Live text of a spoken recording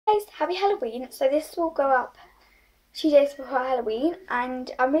Guys, happy Halloween. So this will go up 2 days before Halloween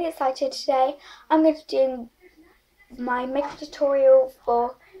and I'm really excited today. I'm going to do my makeup tutorial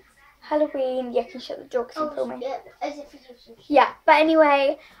for Halloween. Yeah, can you shut the door because I'm filming? Yeah, but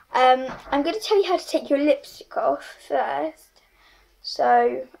anyway, I'm going to tell you how to take your lipstick off first.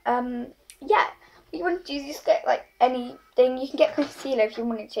 So, yeah, you want to do just get like anything. You can get concealer if you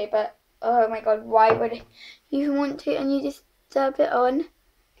wanted to, but oh my god, why would you even want to? And you just dab it on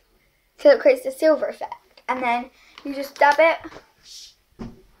so it creates the silver effect, and then you just dab it.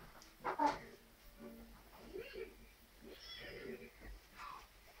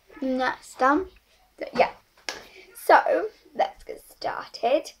 And that's done. Yeah. So let's get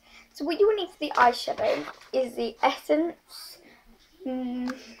started. So what you will need for the eyeshadow is the Essence.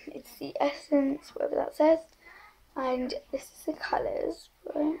 It's the Essence, whatever that says. And this is the colours.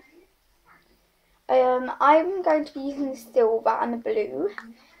 Right? I'm going to be using the silver and the blue.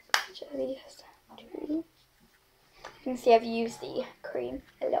 You can see I've used the cream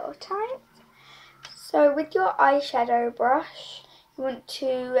a lot of times. So with your eyeshadow brush, you want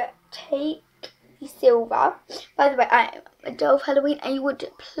to take the silver. By the way, I'm a doll of Halloween, and you want to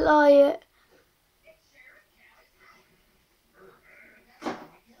apply it.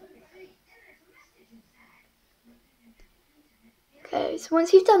 Okay, so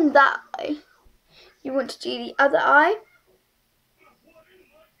once you've done that eye, you want to do the other eye.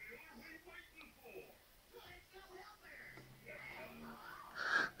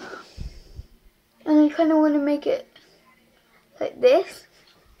 And you kind of want to make it like this.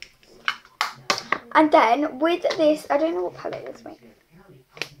 And then with this, I don't know what colour it is. Wait.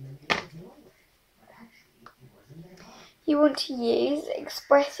 You want to use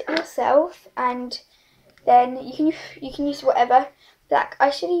Express It Yourself, and then you can use whatever black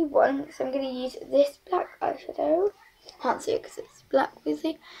eyeshadow you want. So I'm going to use this black eyeshadow. Can't see it because it's black,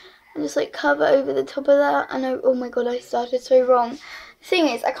 see? And just like cover over the top of that. I know, oh my god, I started so wrong. The thing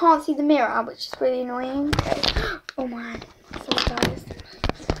is, I can't see the mirror, which is really annoying. Okay. Oh my, sorry guys.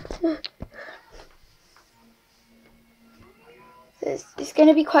 It's going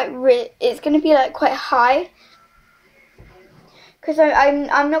to be it's going to be like quite high. Because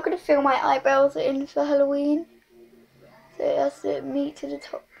I'm not going to fill my eyebrows in for Halloween. So it has to meet to the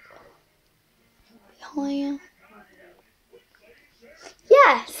top. Higher.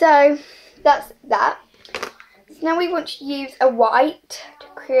 Yeah, so that's that. So now we want to use a white to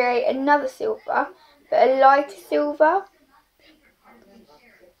create another silver, but a lighter silver.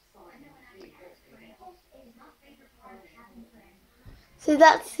 So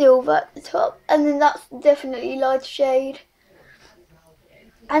that's silver at the top, and then that's definitely lighter shade.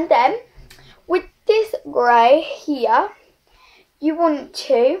 And then with this grey here, you want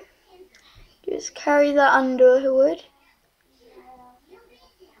to just carry that underward,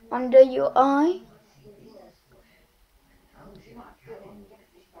 under your eye.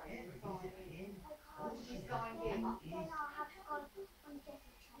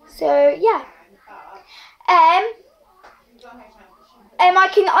 So yeah.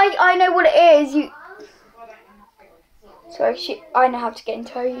 I know what it is. Sorry, I know how to get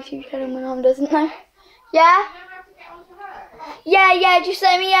into her YouTube channel. My mum doesn't know. Yeah? Yeah, just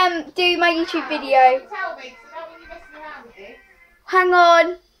let me do my YouTube video. Hang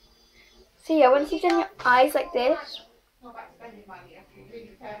on. So yeah, once you've done your eyes like this.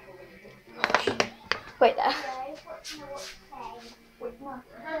 Wait there.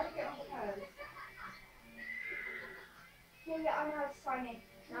 Yeah, I know how to sign in.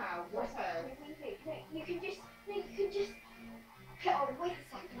 No, what's her? You can just. Oh, wait a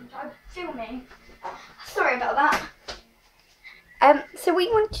second, I'm filming. Sorry about that. So what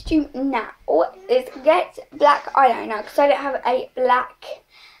you want to do now is get black eyeliner, because I don't have a black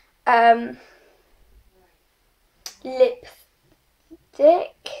lipstick,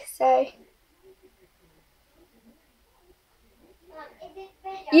 so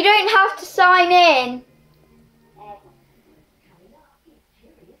you don't have to sign in.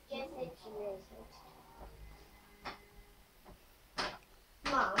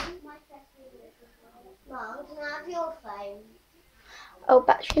 Mum, can I have your phone? Oh,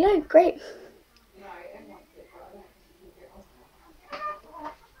 battery low, great.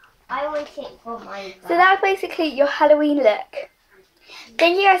 I want it for my phone. So that's basically your Halloween look.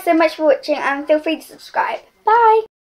 Thank you guys so much for watching, and feel free to subscribe. Bye!